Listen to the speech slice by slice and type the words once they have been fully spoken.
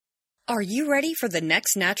Are you ready for the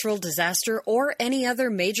next natural disaster or any other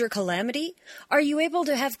major calamity? Are you able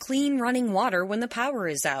to have clean running water when the power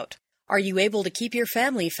is out? Are you able to keep your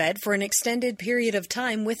family fed for an extended period of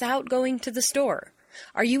time without going to the store?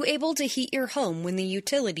 Are you able to heat your home when the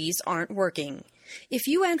utilities aren't working? If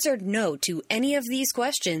you answered no to any of these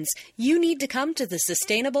questions, you need to come to the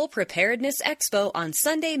Sustainable Preparedness Expo on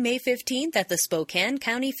Sunday, May 15th at the Spokane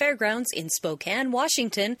County Fairgrounds in Spokane,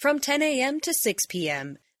 Washington from 10 a.m. to 6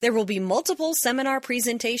 p.m. There will be multiple seminar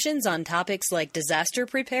presentations on topics like disaster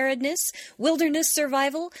preparedness, wilderness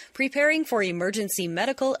survival, preparing for emergency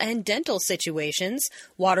medical and dental situations,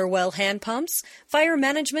 water well hand pumps, fire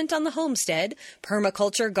management on the homestead,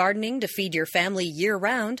 permaculture gardening to feed your family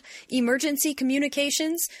year-round, emergency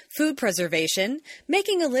communications, food preservation,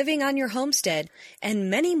 making a living on your homestead, and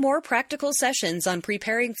many more practical sessions on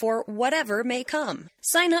preparing for whatever may come.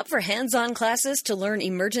 Sign up for hands-on classes to learn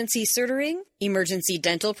emergency suturing, emergency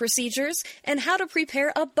dental procedures, and how to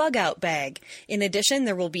prepare a bug-out bag. In addition,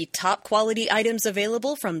 there will be top-quality items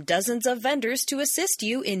available from dozens of vendors to assist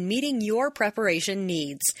you in meeting your preparation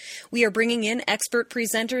needs. We are bringing in expert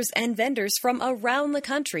presenters and vendors from around the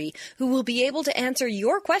country who will be able to answer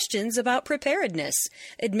your questions about preparedness.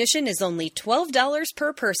 Admission is only $12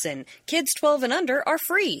 per person. Kids 12 and under are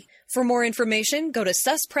free. For more information, go to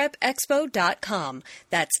susprepexpo.com.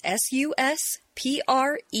 That's SUSPREP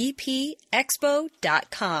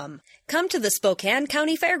expo.com. Come to the Spokane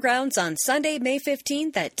County Fairgrounds on Sunday, May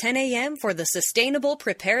 15th at 10 a.m. for the Sustainable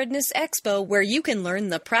Preparedness Expo, where you can learn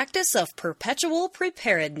the practice of perpetual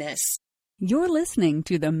preparedness. You're listening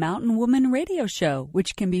to the Mountain Woman Radio Show,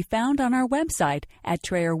 which can be found on our website at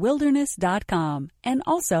TrayerWilderness.com and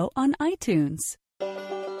also on iTunes.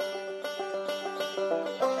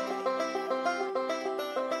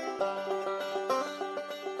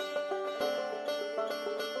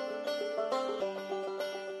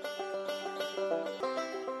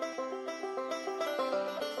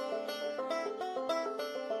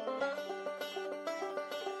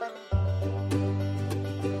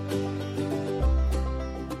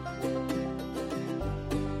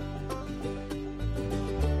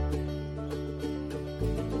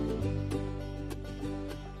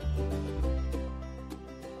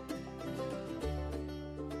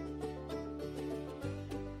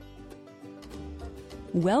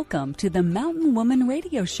 Welcome to the Mountain Woman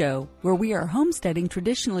Radio Show, where we are homesteading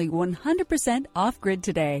traditionally 100% off-grid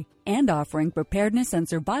today and offering preparedness and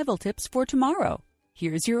survival tips for tomorrow.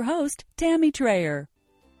 Here's your host, Tammy Trayer.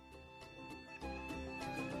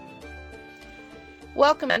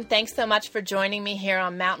 Welcome and thanks so much for joining me here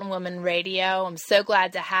on Mountain Woman Radio. I'm so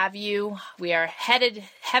glad to have you. We are headed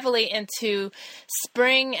heavily into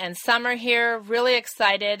spring and summer here. Really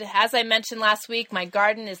excited. As I mentioned last week, my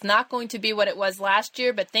garden is not going to be what it was last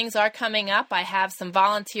year, but things are coming up. I have some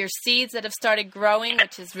volunteer seeds that have started growing,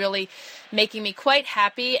 which is really making me quite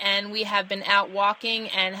happy. And we have been out walking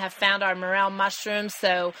and have found our morel mushrooms.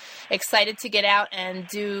 So excited to get out and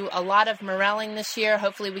do a lot of morelling this year.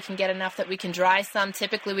 Hopefully we can get enough that we can dry some.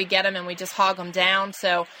 Typically we get them and we just hog them down.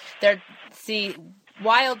 So they're the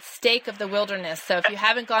wild steak of the wilderness. So if you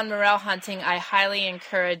haven't gone morel hunting, I highly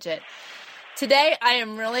encourage it. Today, I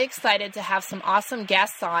am really excited to have some awesome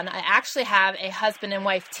guests on. I actually have a husband and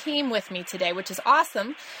wife team with me today, which is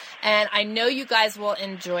awesome. And I know you guys will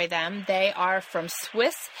enjoy them. They are from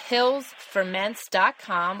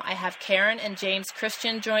SwissHillsFerments.com. I have Karen and James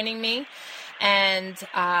Christian joining me. And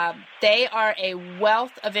they are a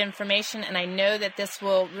wealth of information, and I know that this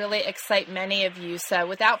will really excite many of you. So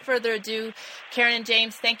without further ado, Karen and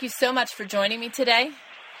James, thank you so much for joining me today.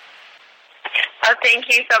 Oh, thank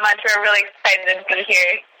you so much. We're really excited to be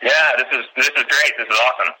here. Yeah, this is great. This is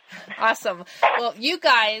awesome. Awesome. Well, you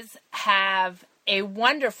guys have a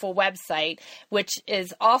wonderful website, which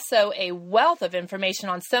is also a wealth of information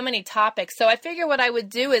on so many topics. So I figure what I would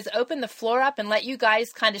do is open the floor up and let you guys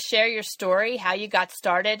kind of share your story, how you got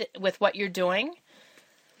started with what you're doing.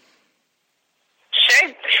 Sure.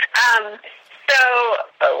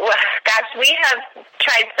 Gosh, we have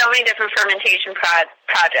tried so many different fermentation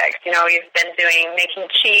projects. You know, we've been making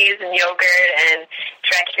cheese and yogurt and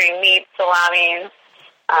directory meat, salami,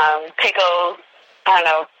 pickles,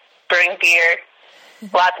 brewing beer,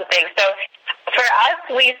 lots of things. So for us,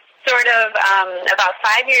 we sort of, about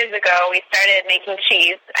 5 years ago, we started making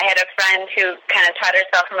cheese. I had a friend who kind of taught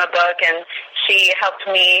herself from a book, and she helped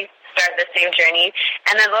me start the same journey.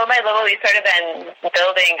 And then little by little, we've sort of been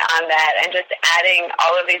building on that and just adding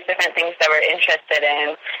all of these different things that we're interested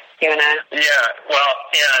in. You want to?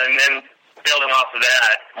 Yeah, and then building off of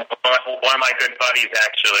that, one of my good buddies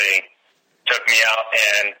actually took me out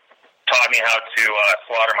and taught me how to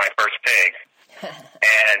slaughter my first pig.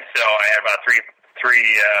 And so I had about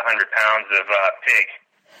 300 pounds of pig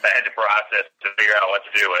that I had to process to figure out what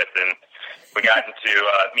to do with. And we got into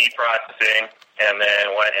meat processing, and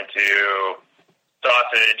then went into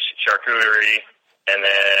sausage, charcuterie, and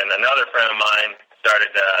then another friend of mine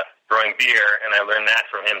started brewing beer, and I learned that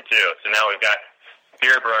from him too. So now we've got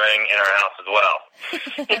beer brewing in our house as well.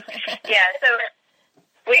 Yeah, so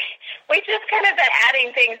we just kind of been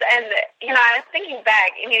adding things, and I was thinking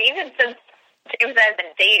back. I mean, even since James and I have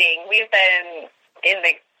been dating, we've been in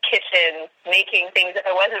the kitchen making things. If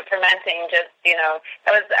it wasn't fermenting, just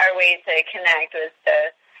that was our way to connect, was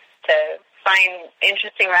to find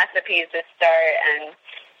interesting recipes to start, and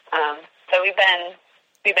so we've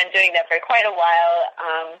been doing that for quite a while,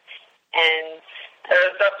 and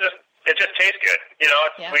it just tastes good.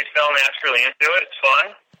 We fell naturally into it. It's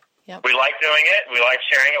fun. Yep. We like doing it. We like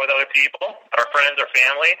sharing it with other people, our friends, our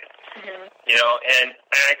family. mm-hmm. And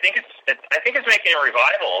I think it's making a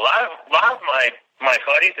revival. A lot of my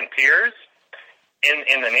buddies and peers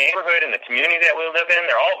in the neighborhood, in the community that we live in,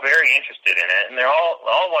 they're all very interested in it, and they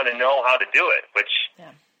all want to know how to do it, which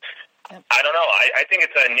I don't know. I think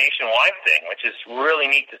it's a nationwide thing, which is really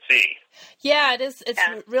neat to see. Yeah, it is. It's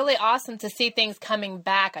really awesome to see things coming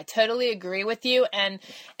back. I totally agree with you. And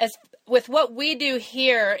as with what we do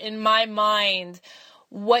here, in my mind,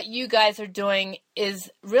 what you guys are doing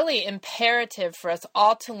is really imperative for us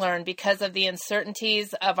all to learn because of the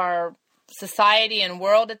uncertainties of our society and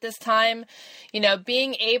world at this time.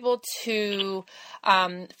 Being able to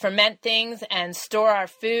ferment things and store our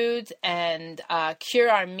foods and cure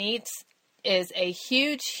our meats is a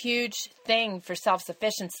huge, huge thing for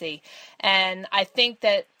self-sufficiency. And I think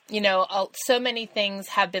that, so many things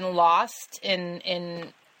have been lost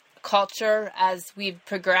in culture as we've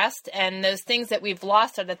progressed, and those things that we've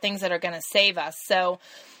lost are the things that are going to save us. So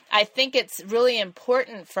I think it's really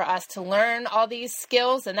important for us to learn all these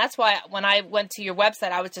skills, and that's why when I went to your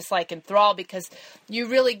website, I was just like enthralled, because you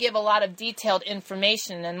really give a lot of detailed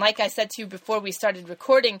information. And like I said to you before we started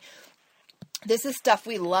recording, this is stuff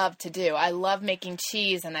we love to do. I love making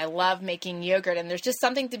cheese, and I love making yogurt, and there's just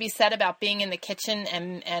something to be said about being in the kitchen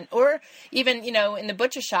and or even, in the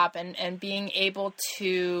butcher shop and being able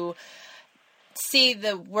to see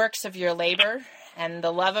the works of your labor and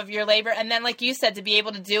the love of your labor. And then, like you said, to be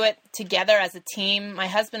able to do it together as a team. My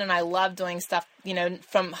husband and I love doing stuff,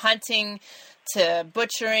 from hunting to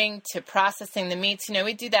butchering to processing the meats.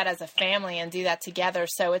 We do that as a family and do that together.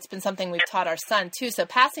 So it's been something we've taught our son too. So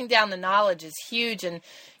passing down the knowledge is huge, and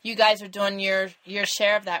you guys are doing your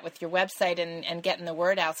share of that with your website and getting the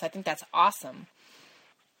word out. So I think that's awesome.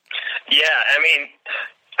 Yeah,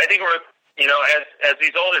 I think we're, as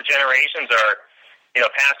these older generations are,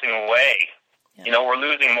 passing away, we're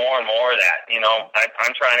losing more and more of that.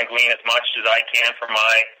 I'm trying to glean as much as I can from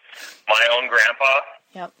my own grandpa.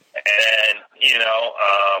 Yep. And,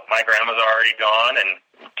 my grandma's already gone, and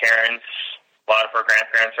Karen's, a lot of her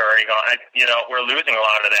grandparents are already gone. We're losing a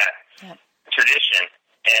lot of that tradition.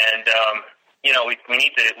 And, we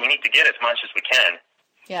need to get as much as we can.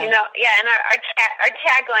 Yeah. And our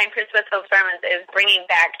tagline for Smithfield's Ferments is bringing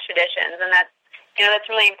back traditions, and that's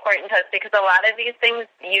really important to us, because a lot of these things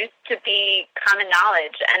used to be common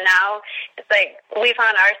knowledge, and now it's like we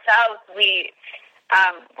found ourselves,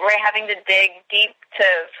 we're having to dig deep to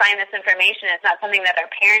find this information. It's not something that our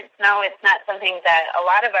parents know. It's not something that a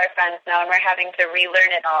lot of our friends know, and we're having to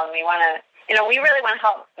relearn it all. And we want to, we really want to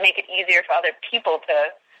help make it easier for other people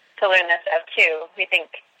to learn this stuff too. We think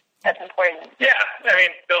that's important. Yeah,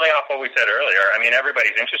 building off what we said earlier,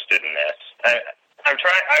 everybody's interested in this. I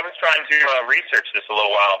was trying to research this a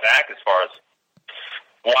little while back as far as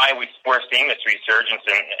why we're seeing this resurgence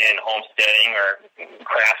in homesteading or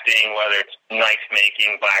crafting, whether it's knife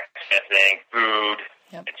making, blacksmithing, food,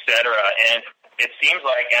 etc. And it seems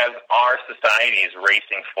like as our society is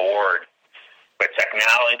racing forward with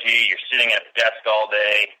technology, you're sitting at a desk all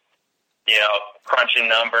day, crunching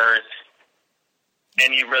numbers,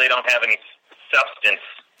 and you really don't have any substance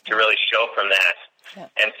to really show from that. Yeah.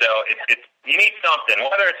 And so you need something,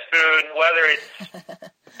 whether it's food, whether it's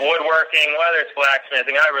woodworking, whether it's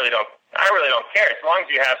blacksmithing. I really don't care, as long as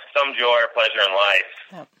you have some joy or pleasure in life.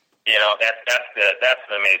 Yep. That's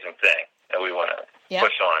the amazing thing that we want to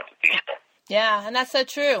push on to people. Yeah, and that's so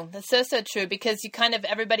true. That's so true, because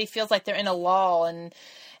everybody feels like they're in a lull and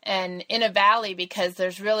in a valley, because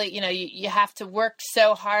there's really, you have to work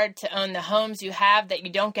so hard to own the homes you have that you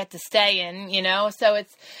don't get to stay in, so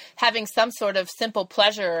it's having some sort of simple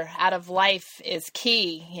pleasure out of life is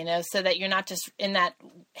key, so that you're not just in that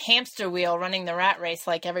hamster wheel running the rat race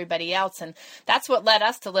like everybody else. And that's what led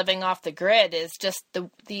us to living off the grid, is just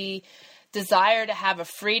the desire to have a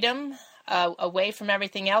freedom away from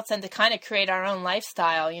everything else and to kind of create our own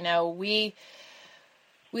lifestyle.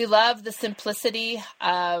 We love the simplicity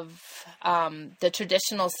of the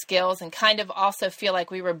traditional skills and kind of also feel like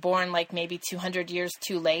we were born like maybe 200 years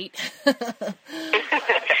too late.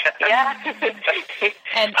 Yeah.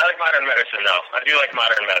 And I like modern medicine, though. I do like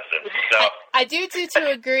modern medicine. So I do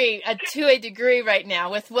to a degree right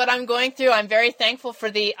now. With what I'm going through, I'm very thankful for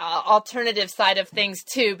the alternative side of things,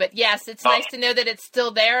 too. But, yes, it's nice to know that it's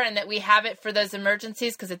still there and that we have it for those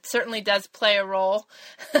emergencies because it certainly does play a role.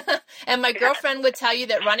 And my girlfriend would tell you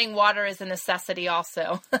that running water is a necessity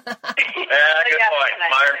also. good point.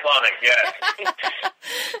 Modern plumbing, yes.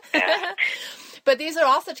 Yeah. But these are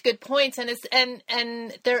all such good points, and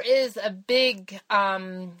there is a big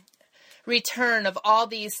return of all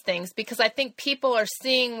these things because I think people are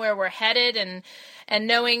seeing where we're headed and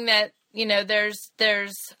knowing that there's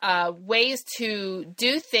ways to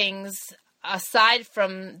do things aside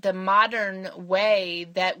from the modern way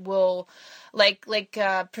that will like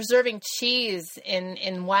preserving cheese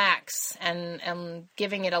in wax and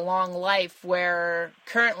giving it a long life, where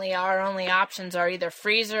currently our only options are either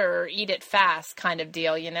freezer or eat it fast kind of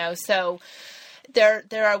deal, So there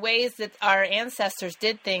are ways that our ancestors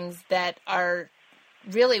did things that are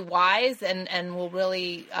really wise and will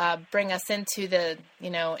really bring us into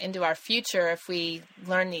into our future if we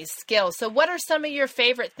learn these skills. So what are some of your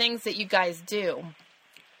favorite things that you guys do?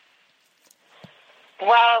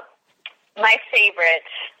 Well, my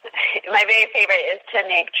very favorite is to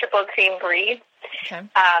make triple cream brie. Okay.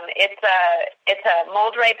 It's a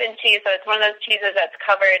mold ripened cheese, so it's one of those cheeses that's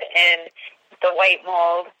covered in the white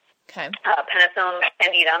mold. Okay. Penicillium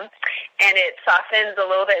candidum, and it softens a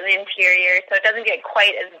little bit in the interior, so it doesn't get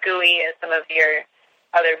quite as gooey as some of your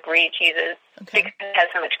other brie cheeses because it has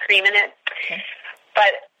so much cream in it. Okay.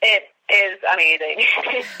 But it is amazing,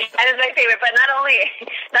 and it's my favorite. But not only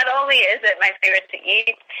is it my favorite to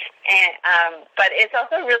eat, and but it's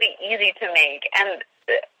also really easy to make. And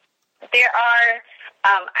there are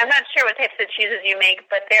I'm not sure what types of cheeses you make,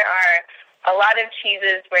 but there are a lot of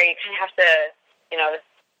cheeses where you kind of have to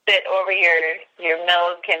sit over your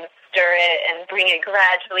milk and stir it and bring it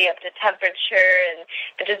gradually up to temperature and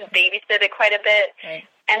just babysit it quite a bit. Right.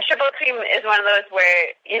 And triple cream is one of those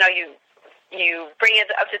where you bring it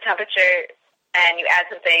up to temperature and you add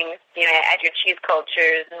some things, add your cheese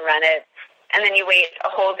cultures and run it, and then you wait a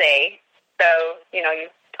whole day. So you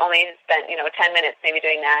only spent 10 minutes maybe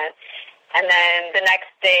doing that, and then the next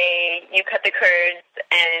day you cut the curds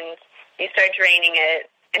and you start draining it,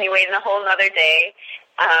 and you wait a whole another day.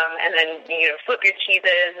 And then flip your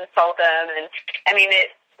cheeses and salt them, and I mean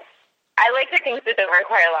it. I like the things that don't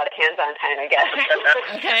require a lot of hands-on time, I guess.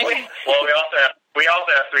 Okay. Well, we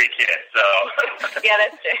also have 3 kids, so yeah,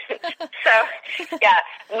 that's true. So yeah,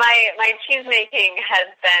 my cheese making has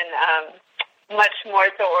been much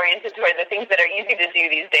more so oriented toward the things that are easy to do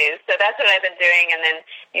these days. So that's what I've been doing, and then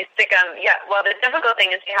you stick them. Yeah. Well, the difficult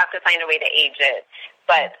thing is you have to find a way to age it,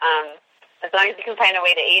 but as long as you can find a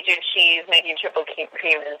way to age your cheese, making triple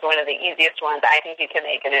cream is one of the easiest ones I think you can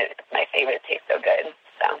make, and it's my favorite. It tastes so good.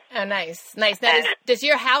 So. Oh, nice. Now, does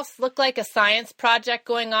your house look like a science project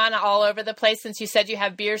going on all over the place, since you said you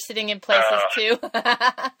have beer sitting in places, too? There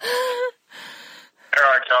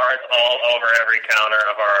are jars all over every counter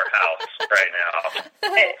of our house right now.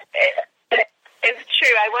 It's true.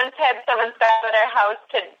 I once had someone stop at our house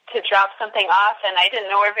to drop something off, and I didn't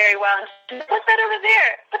know her very well. And she said, "What's that over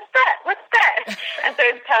there? What's that? And so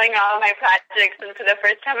I was telling her all my projects, and for the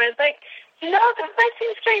first time I was like, this might seem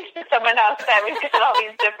strange to someone else that we've got all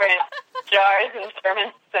these different jars and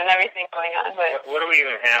ferments and everything going on. But what do we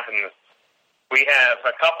even have in this? We have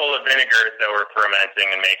a couple of vinegars that we're fermenting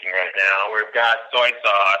and making right now. We've got soy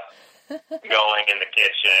sauce going in the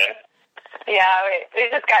kitchen. Yeah, we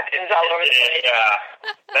just got things all over the place. Yeah,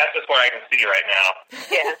 that's just what I can see right now.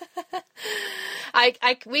 Yeah.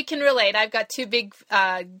 We can relate. I've got 2 big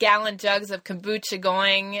gallon jugs of kombucha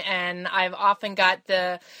going, and I've often got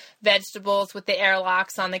the vegetables with the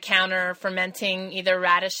airlocks on the counter fermenting either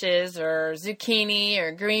radishes or zucchini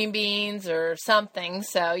or green beans or something.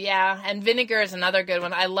 So, yeah, and vinegar is another good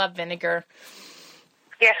one. I love vinegar.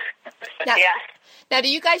 Yeah. Now, do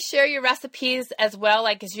you guys share your recipes as well?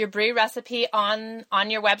 Like, is your brie recipe on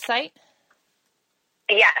your website?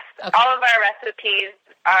 Yes. Okay. All of our recipes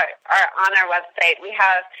are on our website. We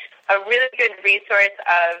have a really good resource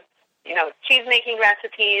of, cheese-making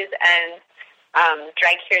recipes and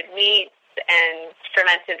dry-cured meats and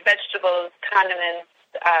fermented vegetables, condiments.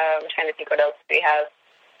 I'm trying to think what else we have.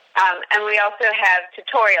 And we also have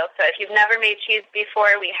tutorials. So if you've never made cheese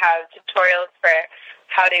before, we have tutorials for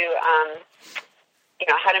how to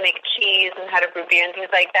how to make cheese and how to brew beer and things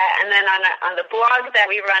like that. And then on the blog that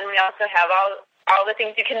we run, we also have all the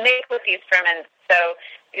things you can make with these ferments. So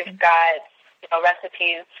we've got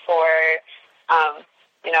recipes for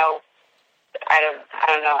I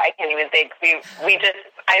don't know. I can't even think.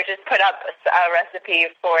 I just put up a recipe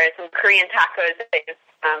for some Korean tacos that is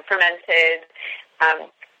fermented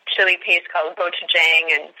chili paste called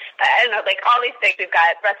gochujang, and I don't know, like all these things. We've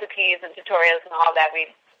got recipes and tutorials and all that.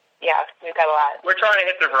 We've got a lot. We're trying to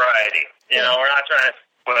hit the variety. We're not trying to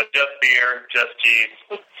put just beer, just cheese.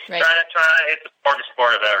 Right. Trying to hit the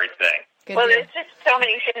smorgasbord of everything. There's just so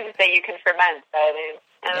many things that you can ferment. So I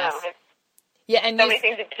don't know. Yeah, and so many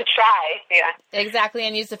things to try. Yeah, exactly,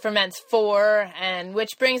 and use the ferments for, and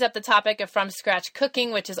which brings up the topic of from scratch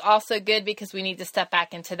cooking, which is also good because we need to step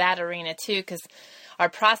back into that arena too, because our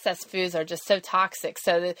processed foods are just so toxic.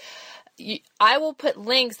 So I will put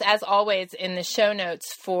links, as always, in the show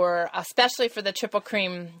notes for, especially for the triple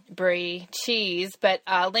cream brie cheese, but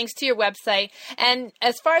links to your website. And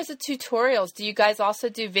as far as the tutorials, do you guys also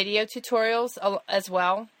do video tutorials as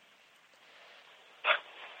well?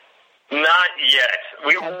 Not yet.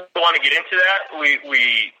 We want to get into that. We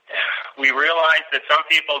realize that some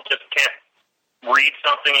people just can't read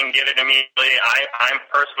something and get it immediately. I'm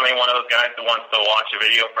personally one of those guys that wants to watch a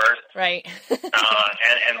video first, right?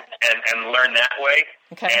 and learn that way.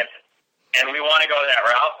 Okay. And we want to go that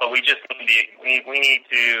route, but we just need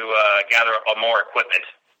to gather up more equipment.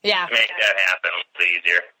 Yeah. To make that happen a little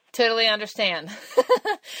easier. Totally understand.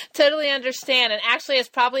 Totally understand. And actually, it's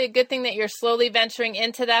probably a good thing that you're slowly venturing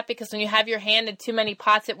into that, because when you have your hand in too many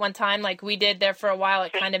pots at one time, like we did there for a while,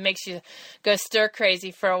 it kind of makes you go stir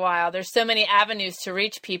crazy for a while. There's so many avenues to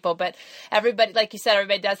reach people, but everybody, like you said,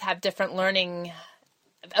 everybody does have different learning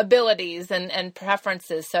abilities and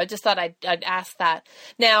preferences. So I just thought I'd ask that.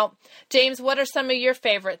 Now, James, what are some of your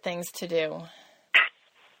favorite things to do?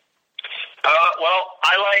 Well,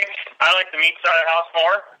 I like the meat side of the house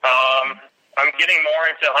more. I'm getting more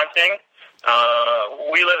into hunting.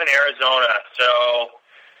 We live in Arizona, so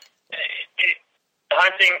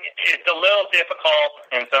hunting is a little difficult,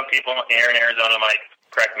 and some people here in Arizona might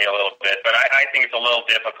correct me a little bit, but I think it's a little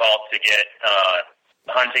difficult to get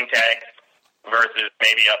hunting tags versus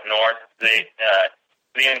maybe up north.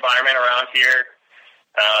 The environment around here,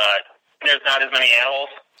 there's not as many animals,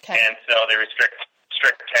 and so they restrict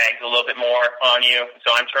tags a little bit more on you. So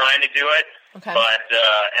I'm trying to do it, but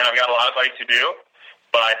and I've got a lot of buddies who do,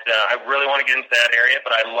 but I really want to get into that area.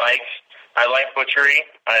 But I like butchery.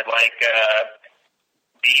 I like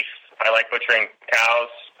beef. I like butchering cows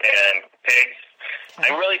and pigs. I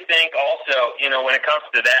really think also, when it comes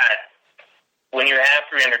to that, when you have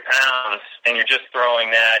 300 pounds and you're just throwing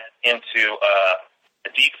that into a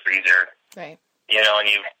deep freezer, right? And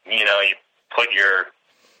you put your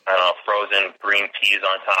frozen green peas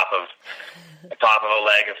on top of a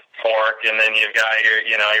leg of pork, and then you've got your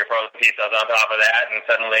frozen pizzas on top of that, and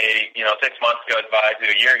suddenly, 6 months goes by to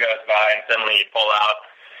a year goes by, and suddenly you pull out,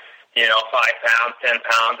 5 pounds, 10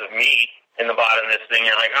 pounds of meat in the bottom of this thing.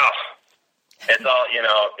 You're like, oh,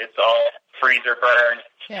 it's all freezer burned.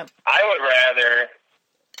 Yeah. I would rather,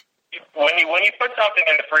 when you put something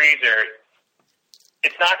in the freezer,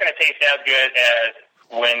 it's not going to taste as good as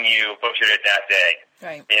when you butchered it that day.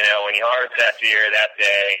 Right. When you harvest that deer that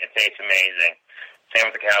day, it tastes amazing. Same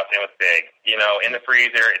with the cow, same with pig. In the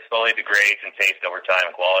freezer, it slowly degrades and tastes over time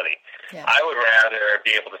and quality. Yeah. I would rather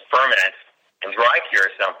be able to ferment and dry cure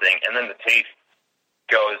something, and then the taste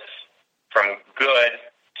goes from good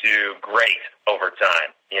to great over time,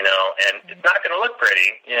 and it's not going to look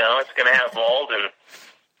pretty. It's going to have mold and,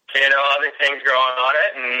 other things growing on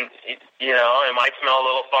it, and, it might smell a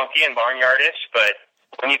little funky and barnyardish, but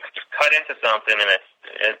when you cut into something and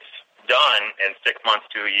it's done in 6 months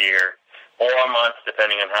to a year, or a month,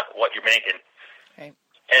 depending on what you're making, right,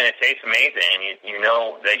 and it tastes amazing, and you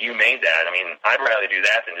know that you made that. I mean, I'd rather do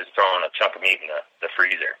that than just throwing a chunk of meat in the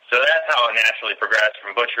freezer. So that's how it naturally progressed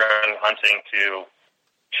from butchering, hunting, to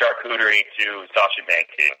charcuterie, to sausage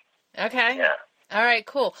making. Okay. Yeah. All right,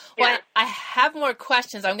 cool. Well, I have more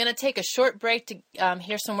questions. I'm going to take a short break to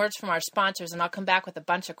hear some words from our sponsors, and I'll come back with a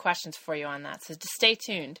bunch of questions for you on that. So just stay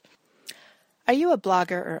tuned. Are you a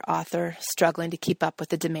blogger or author struggling to keep up with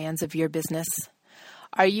the demands of your business?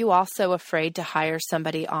 Are you also afraid to hire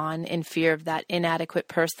somebody on in fear of that inadequate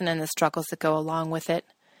person and the struggles that go along with it?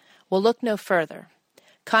 Well, look no further.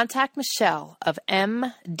 Contact Michelle of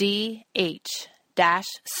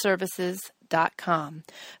mdh-services.com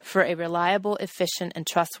for a reliable, efficient, and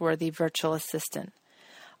trustworthy virtual assistant,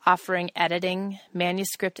 offering editing,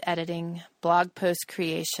 manuscript editing, blog post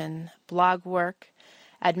creation, blog work,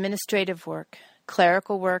 administrative work,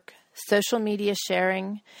 clerical work, social media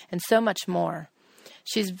sharing, and so much more.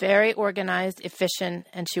 She's very organized, efficient,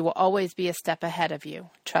 and she will always be a step ahead of you.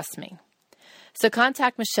 Trust me. So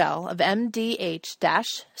contact Michelle of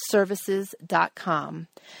mdh-services.com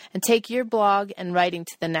and take your blog and writing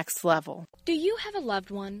to the next level. Do you have a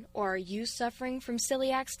loved one, or are you suffering from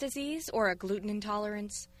celiac disease or a gluten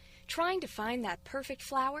intolerance? Trying to find that perfect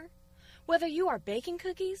flour? Whether you are baking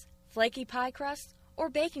cookies, flaky pie crusts, or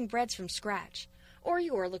baking breads from scratch, or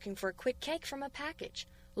you are looking for a quick cake from a package,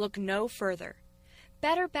 look no further.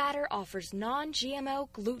 Better Batter offers non-GMO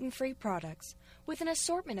gluten-free products with an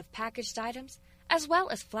assortment of packaged items, as well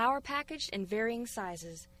as flour packaged in varying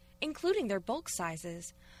sizes, including their bulk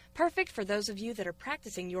sizes, perfect for those of you that are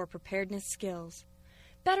practicing your preparedness skills.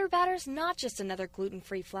 Better Batter's not just another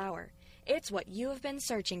gluten-free flour. It's what you have been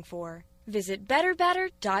searching for. Visit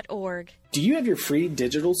betterbatter.org. Do you have your free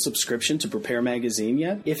digital subscription to Prepare Magazine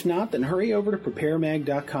yet? If not, then hurry over to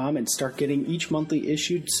preparemag.com and start getting each monthly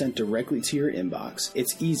issue sent directly to your inbox.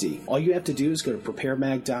 It's easy. All you have to do is go to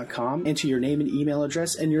preparemag.com, enter your name and email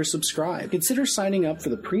address, and you're subscribed. Consider signing up for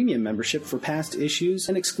the premium membership for past issues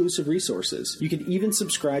and exclusive resources. You can even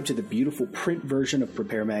subscribe to the beautiful print version of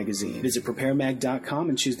Prepare Magazine. Visit preparemag.com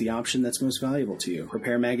and choose the option that's most valuable to you.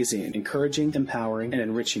 Prepare Magazine, encouraging, empowering, and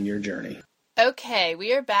enriching your journey. Okay,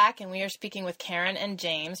 we are back, and we are speaking with Karen and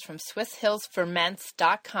James from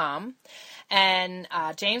SwissHillsFerments.com. And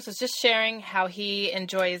James was just sharing how he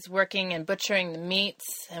enjoys working and butchering the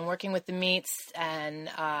meats and working with the meats, and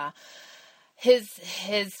his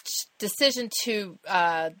decision to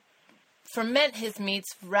ferment his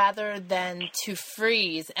meats rather than to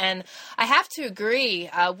freeze. And I have to agree,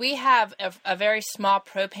 we have a very small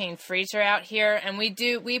propane freezer out here, and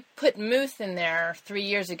we put moose in there 3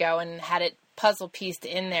 years ago and had it puzzle pieced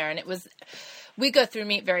in there, and we go through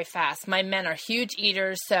meat very fast. My men are huge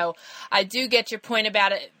eaters, so I do get your point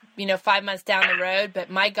about it, 5 months down the road,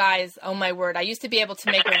 but my guys, oh my word, I used to be able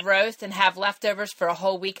to make a roast and have leftovers for a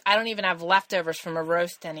whole week. I don't even have leftovers from a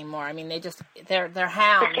roast anymore. I mean, they're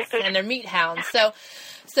hounds, and they're meat hounds. So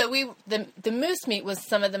the moose meat was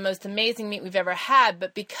some of the most amazing meat we've ever had,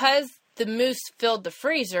 but because the moose filled the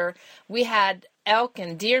freezer, we had elk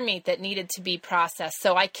and deer meat that needed to be processed,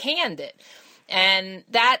 so I canned it. And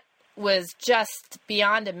that was just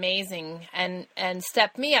beyond amazing and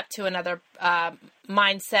stepped me up to another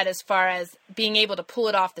mindset as far as being able to pull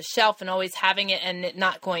it off the shelf and always having it and it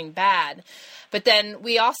not going bad. But then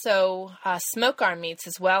we also smoke our meats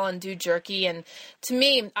as well and do jerky. And to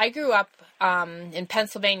me, I grew up in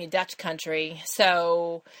Pennsylvania Dutch country,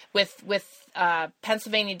 so with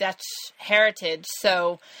Pennsylvania Dutch heritage,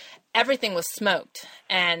 so everything was smoked.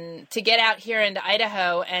 And to get out here into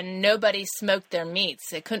Idaho and nobody smoked their meats.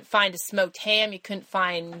 They couldn't find a smoked ham. You couldn't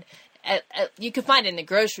find you could find it in the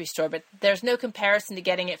grocery store, but there's no comparison to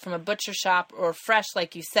getting it from a butcher shop or fresh,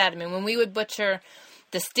 like you said. I mean, when we would butcher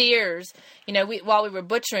the steers, while we were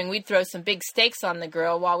butchering, we'd throw some big steaks on the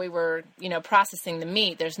grill while we were, processing the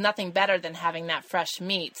meat. There's nothing better than having that fresh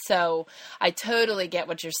meat. So I totally get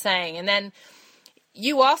what you're saying. And then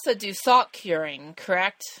you also do salt curing,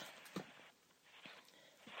 correct?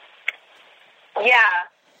 Yeah.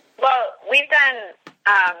 Well, we've done,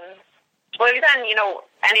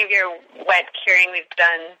 any of your wet curing. We've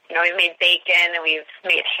done, we've made bacon and we've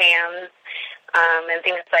made hams and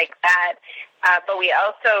things like that. But we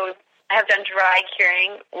also have done dry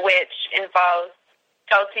curing, which involves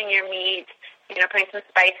salting your meat, putting some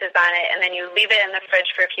spices on it, and then you leave it in the fridge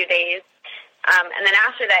for a few days. And then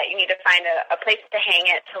after that, you need to find a place to hang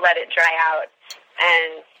it to let it dry out.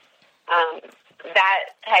 And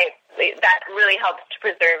that really helps to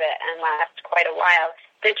preserve it and last quite a while.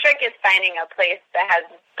 The trick is finding a place that has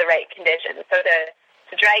the right conditions. So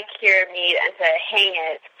to dry cure meat and to hang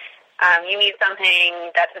it, you need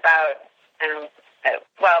something that's about,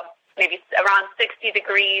 maybe around 60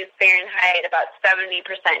 degrees Fahrenheit, about 70%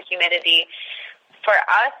 humidity. For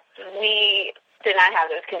us, we did not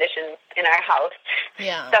have those conditions in our house.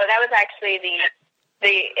 Yeah. So that was actually the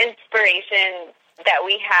inspiration that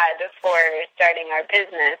we had for starting our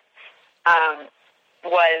business,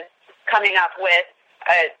 was coming up with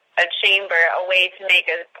a chamber, a way to make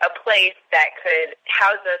a place that could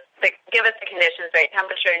house us, give us the conditions, right,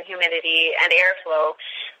 temperature and humidity and airflow,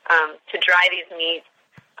 to dry these meats.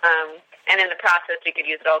 And in the process, we could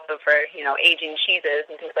use it also for, aging cheeses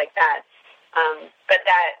and things like that. But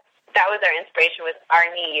that was our inspiration, was our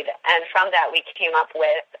need. And from that, we came up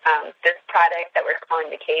with this product that we're calling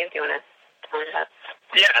the Cave. Do you want to tell me about?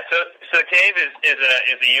 Yeah, so the Cave is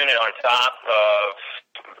a unit on top of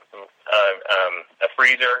a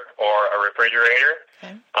freezer or a refrigerator.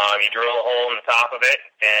 Okay. You drill a hole in the top of it,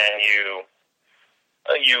 and you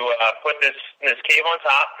you put this cave on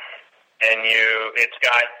top, and it's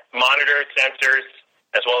got monitors, sensors,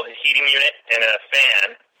 as well as a heating unit and a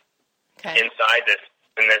fan inside this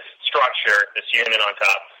structure, this unit on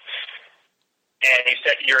top. And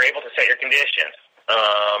you're able to set your conditions.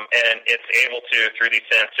 And it's able to, through these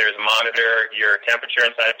sensors, monitor your temperature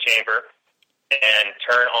inside the chamber and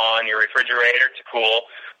turn on your refrigerator to cool,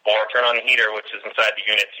 or turn on the heater, which is inside the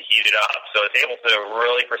unit, to heat it up. So it's able to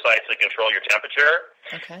really precisely control your temperature.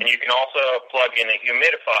 And you can also plug in a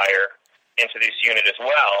humidifier into this unit as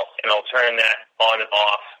well, and it'll turn that on and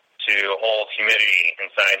off to hold humidity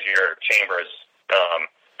inside your chambers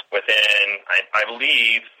within, I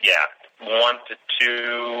believe, 1 to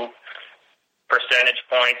 2 percentage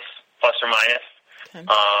points, plus or minus.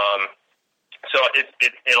 So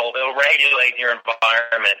it'll regulate your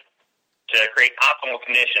environment to create optimal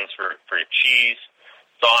conditions for cheese,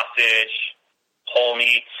 sausage, whole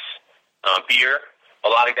meats, beer. A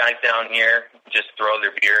lot of guys down here just throw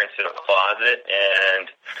their beer into the closet, and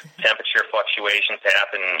temperature fluctuations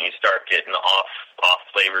happen, and you start getting off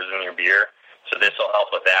flavors in your beer. So this will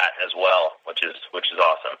help with that as well, which is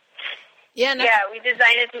awesome. Yeah, we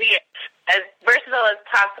designed it to be as versatile as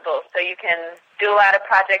possible, so you can do a lot of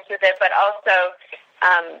projects with it, but also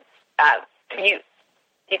you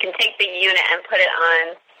can take the unit and put it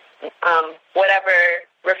on whatever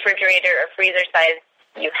refrigerator or freezer size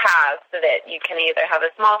you have, so that you can either have a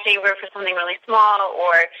small chamber for something really small,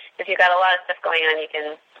 or if you've got a lot of stuff going on, you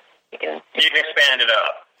can expand it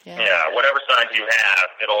up. Yeah, whatever size you have,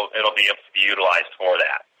 it'll be able to be utilized for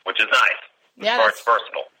that, which is nice. Yeah, it's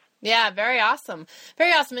versatile. Yeah, very awesome.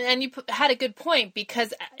 Very awesome. And you had a good point,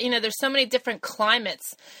 because, there's so many different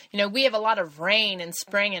climates. We have a lot of rain in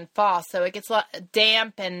spring and fall, so it gets a lot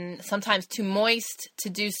damp and sometimes too moist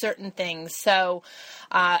to do certain things. So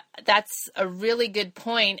that's a really good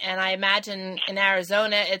point. And I imagine in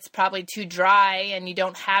Arizona, it's probably too dry and you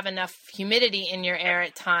don't have enough humidity in your air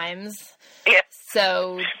at times. Yeah.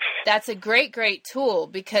 So that's a great, great tool,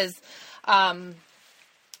 because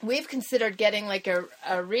we've considered getting like a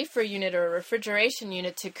reefer unit or a refrigeration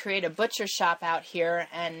unit to create a butcher shop out here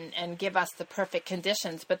and give us the perfect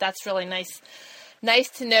conditions. But that's really nice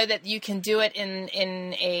to know that you can do it in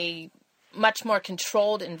a much more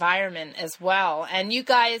controlled environment as well. And you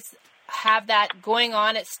guys have that going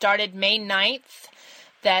on. It started May 9th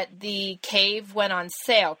that the cave went on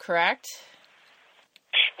sale, correct?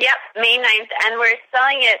 Yep, May 9th. And we're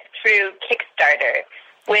selling it through Kickstarter,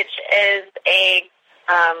 which is a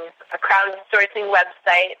crowdsourcing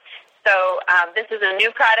website. So this is a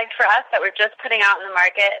new product for us that we're just putting out in the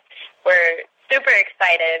market. We're super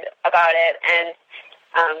excited about it, and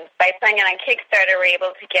by selling it on Kickstarter, we're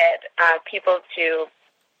able to get people to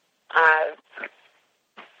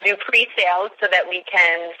do pre-sales so that we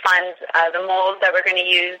can fund the molds that we're going to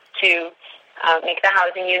use to make the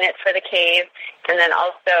housing unit for the cave, and then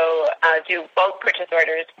also do bulk purchase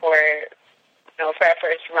orders for our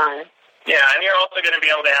first run. Yeah, and you're also going to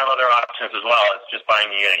be able to have other options as well as just buying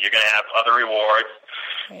the unit. You're going to have other rewards.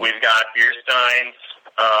 Right. We've got beer steins.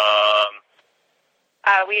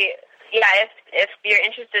 If you're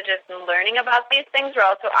interested just in learning about these things, we're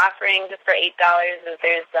also offering, just for $8,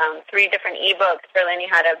 there's 3 different ebooks for learning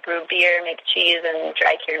how to brew beer, make cheese, and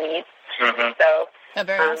dry cure meats. So,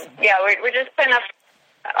 very awesome. Yeah, we're just putting up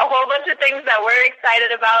a whole bunch of things that we're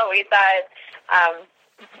excited about. We thought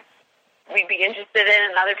we'd be interested in,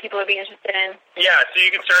 and other people would be interested in. Yeah, so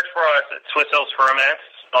you can search for us at Swiss Hills Ferments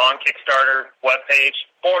on Kickstarter webpage,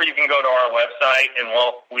 or you can go to our website, and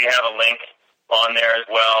we have a link on there as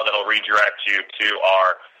well that'll redirect you to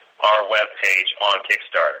our webpage on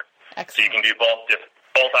Kickstarter. Excellent. So you can do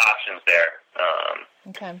both options there.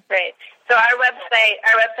 Okay. Great. So our website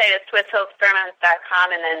is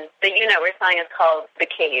SwissHillsFerments.com, and then the unit we're selling is called The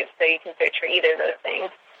Cave, so you can search for either of those things.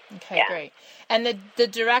 Okay, great. And the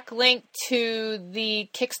direct link to the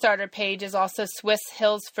Kickstarter page is also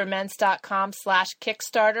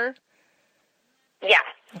SwissHillsFerments.com/Kickstarter? Yeah,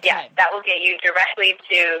 okay. Yeah, that will get you directly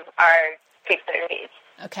to our Kickstarter page.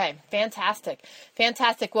 Okay, fantastic.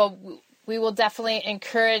 Well, we will definitely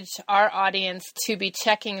encourage our audience to be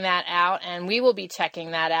checking that out, and we will be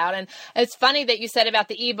checking that out. And it's funny that you said about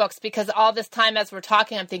the ebooks, because all this time as we're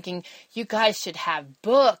talking, I'm thinking you guys should have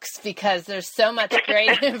books, because there's so much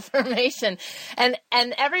great information. And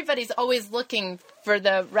everybody's always looking for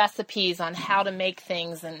the recipes on how to make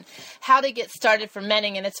things and how to get started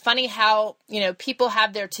fermenting. And it's funny how, people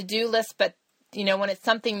have their to-do list, but when it's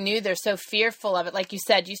something new, they're so fearful of it. Like you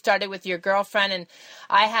said, you started with your girlfriend, and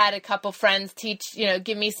I had a couple friends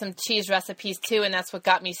give me some cheese recipes too, and that's what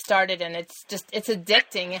got me started. And it's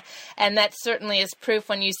addicting. And that certainly is proof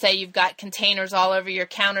when you say you've got containers all over your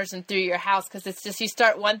counters and through your house, because it's just, you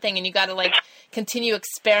start one thing and you got to continue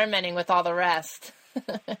experimenting with all the rest.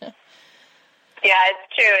 Yeah, it's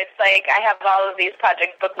true. It's like I have all of these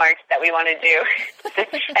project bookmarks that we want to do.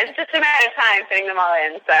 And it's just a matter of time fitting them all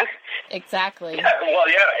in. So exactly. Well,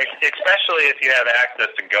 yeah, especially if you have access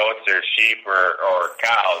to goats or sheep or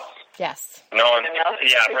cows. Yes. For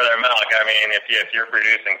their milk. I mean, if you're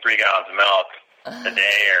producing 3 gallons of milk a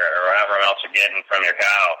day or however else you're getting from your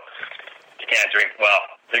cow, you can't drink. Well,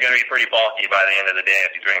 they're going to be pretty bulky by the end of the day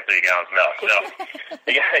if you drink 3 gallons of milk. So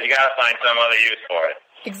you got to find some other use for it.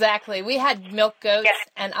 Exactly. We had milk goats,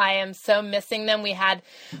 and I am so missing them. We had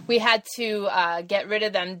to get rid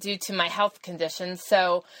of them due to my health conditions.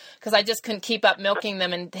 So, because I just couldn't keep up milking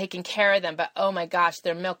them and taking care of them. But oh my gosh,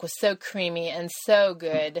 their milk was so creamy and so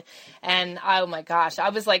good. And oh my gosh, I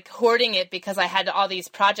was hoarding it because I had all these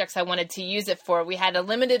projects I wanted to use it for. We had a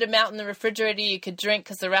limited amount in the refrigerator you could drink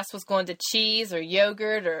because the rest was going to cheese or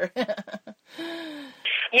yogurt or.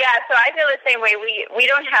 Yeah, so I feel the same way. We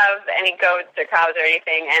don't have any goats or cows or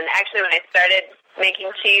anything, and actually when I started making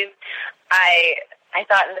cheese, I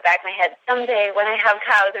thought in the back of my head, someday when I have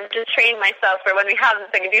cows, I'm just training myself for when we have them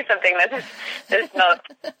so I can do something with this milk.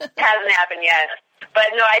 It hasn't happened yet.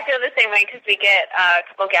 But no, I feel the same way because we get a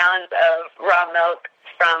couple gallons of raw milk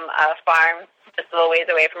from a farm just a little ways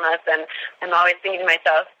away from us, and I'm always thinking to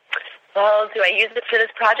myself, well, do I use it for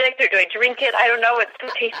this project or do I drink it? I don't know. It's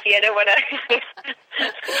so tasty. I don't want to.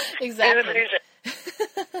 Exactly.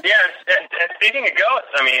 Yeah, and speaking of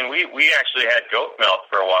goats, I mean, we actually had goat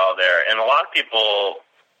milk for a while there, and a lot of people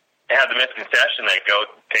have the misconception that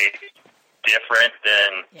goat tastes different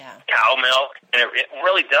than cow milk, and it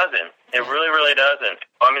really doesn't. It really, really doesn't.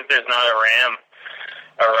 As long as there's not a ram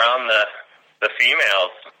around the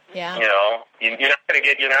females. Yeah. You're not gonna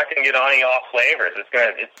get any off flavors.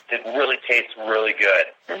 It really tastes really good.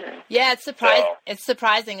 Mm-hmm. Yeah, it's surprising. So, it's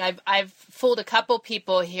surprising. I've fooled a couple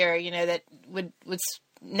people here, that would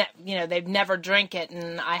they'd never drink it,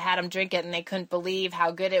 and I had them drink it, and they couldn't believe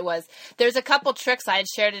how good it was. There's a couple tricks. I had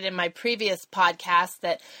shared it in my previous podcast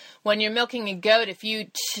that when you're milking a goat, if you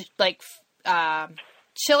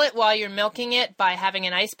chill it while you're milking it by having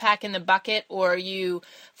an ice pack in the bucket, or you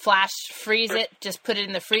flash freeze it, just put it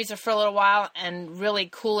in the freezer for a little while and really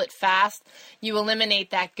cool it fast, you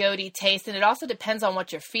eliminate that goaty taste. And it also depends on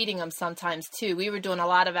what you're feeding them sometimes too. We were doing a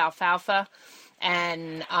lot of alfalfa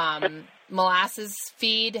and molasses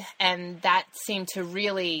feed, and that seemed to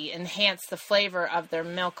really enhance the flavor of their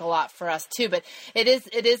milk a lot for us too. But it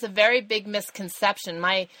is a very big misconception.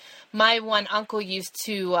 My one uncle used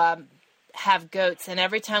to have goats, and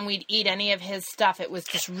every time we'd eat any of his stuff, it was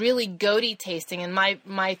just really goaty tasting. And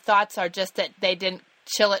my thoughts are just that they didn't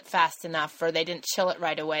chill it fast enough, or they didn't chill it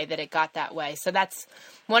right away, that it got that way. So that's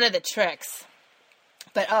one of the tricks.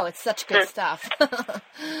 But it's such good stuff. Yeah,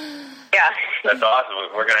 that's awesome.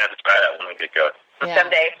 We're gonna have to try that when we get goats. Yeah.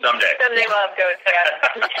 Someday we'll have goats.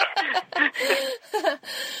 Yeah.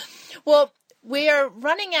 Well, we are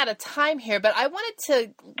running out of time here, but I wanted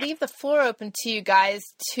to leave the floor open to you guys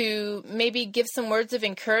to maybe give some words of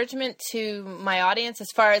encouragement to my audience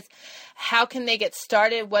as far as how can they get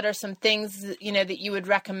started? What are some things, that you would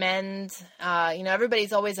recommend?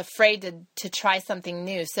 Everybody's always afraid to try something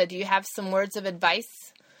new. So do you have some words of advice?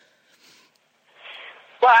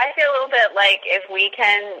 Well, I feel a little bit like if we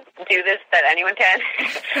can do this, that anyone can.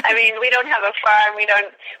 I mean, we don't have a farm. We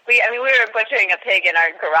were butchering a pig in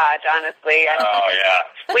our garage, honestly. Oh, yeah.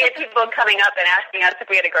 We had people coming up and asking us if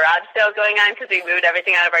we had a garage sale going on because we moved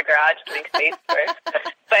everything out of our garage to make space for it.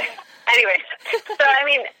 But anyway, so, I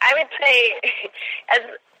mean, I would say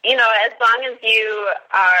as long as you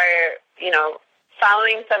are,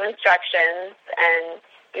 following some instructions and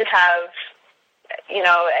you have,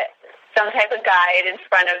 some type of guide in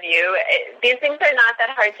front of you. These things are not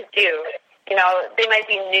that hard to do. They might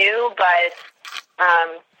be new, but,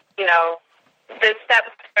 the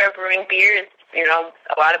steps for brewing beer is,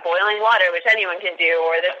 a lot of boiling water, which anyone can do,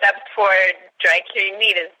 or the steps for dry curing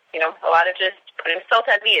meat is, a lot of just putting salt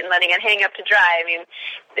on meat and letting it hang up to dry. I mean,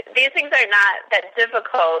 these things are not that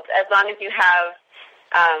difficult as long as you have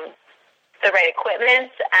the right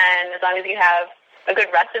equipment and as long as you have a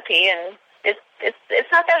good recipe, and it's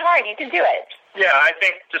not that hard. You can do it. Yeah, I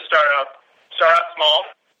think to start out small.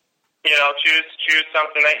 Choose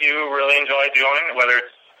something that you really enjoy doing, whether it's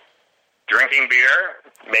drinking beer,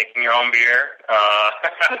 making your own beer.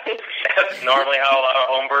 That's normally how a lot of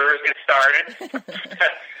home brewers get started.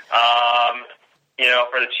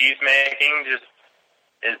 for the cheese making, just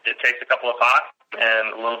it takes a couple of pots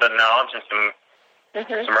and a little bit of knowledge and some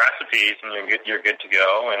recipes, and you're good to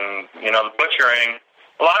go. And the butchering,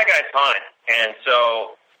 a lot of guys hunt, and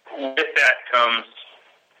so with that comes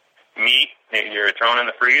meat that you're throwing in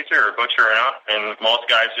the freezer or butchering up, and most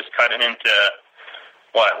guys just cut it into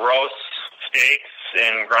roast steaks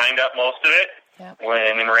and grind up most of it. Yep.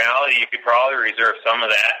 When in reality, you could probably reserve some of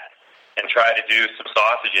that and try to do some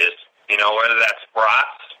sausages. Whether that's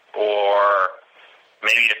brats or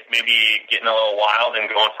maybe getting a little wild and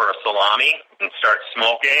going for a salami and start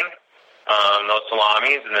smoking those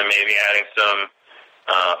salamis, and then maybe adding some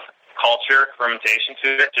culture fermentation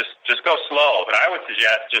to it. Just go slow, but I would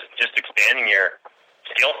suggest just expanding your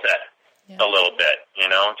skill set a little bit.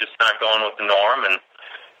 Just not going with the norm and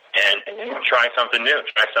try something new,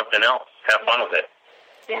 try something else, have fun with it.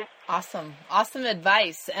 Yeah. Awesome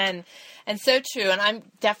advice, and so true. And I'm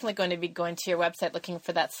definitely going to be going to your website looking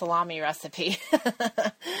for that salami recipe.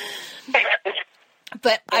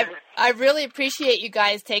 But I really appreciate you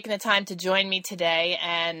guys taking the time to join me today,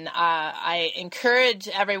 and I encourage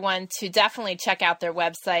everyone to definitely check out their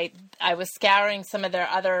website. I was scouring some of their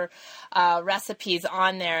other recipes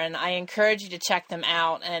on there, and I encourage you to check them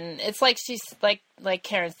out. And it's like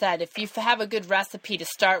Karen said, if you have a good recipe to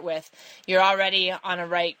start with, you're already on a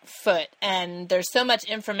right foot. And there's so much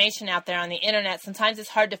information out there on the internet. Sometimes it's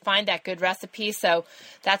hard to find that good recipe. So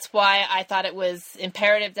that's why I thought it was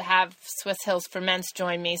imperative to have Swiss Hills Ferments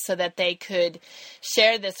join me so that they could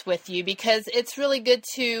share this with you, because it's really good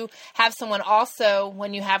to have someone also,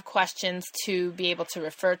 when you have questions, to be able to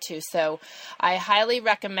refer to. So I highly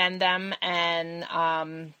recommend them, and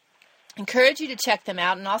encourage you to check them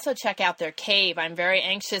out, and also check out their cave. I'm very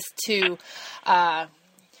anxious to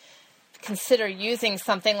consider using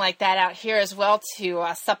something like that out here as well to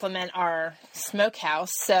supplement our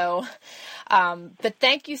smokehouse. So, but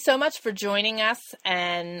thank you so much for joining us,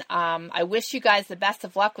 and I wish you guys the best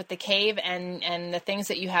of luck with the cave and the things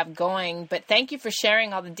that you have going. But thank you for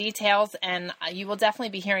sharing all the details, and you will definitely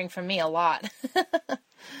be hearing from me a lot.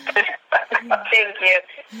 Thank you.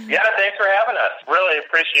 Yeah, thanks for having us. Really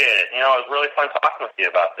appreciate it. It was really fun talking with you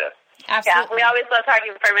about this. Absolutely. Yeah, we always love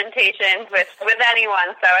talking fermentation with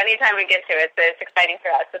anyone, so anytime we get to it, it's exciting for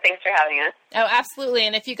us. So thanks for having us. Oh, absolutely.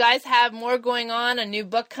 And if you guys have more going on, a new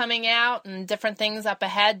book coming out and different things up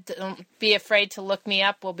ahead, don't be afraid to look me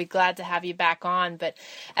up. We'll be glad to have you back on. But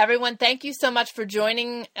everyone, thank you so much for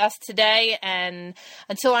joining us today. And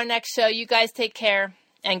until our next show, you guys take care,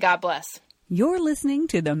 and God bless. You're listening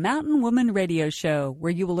to the Mountain Woman Radio Show,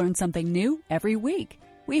 where you will learn something new every week.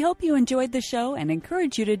 We hope you enjoyed the show and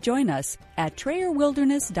encourage you to join us at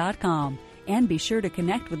TrayerWilderness.com, and be sure to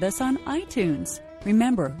connect with us on iTunes.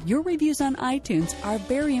 Remember, your reviews on iTunes are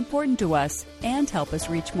very important to us and help us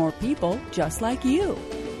reach more people just like you.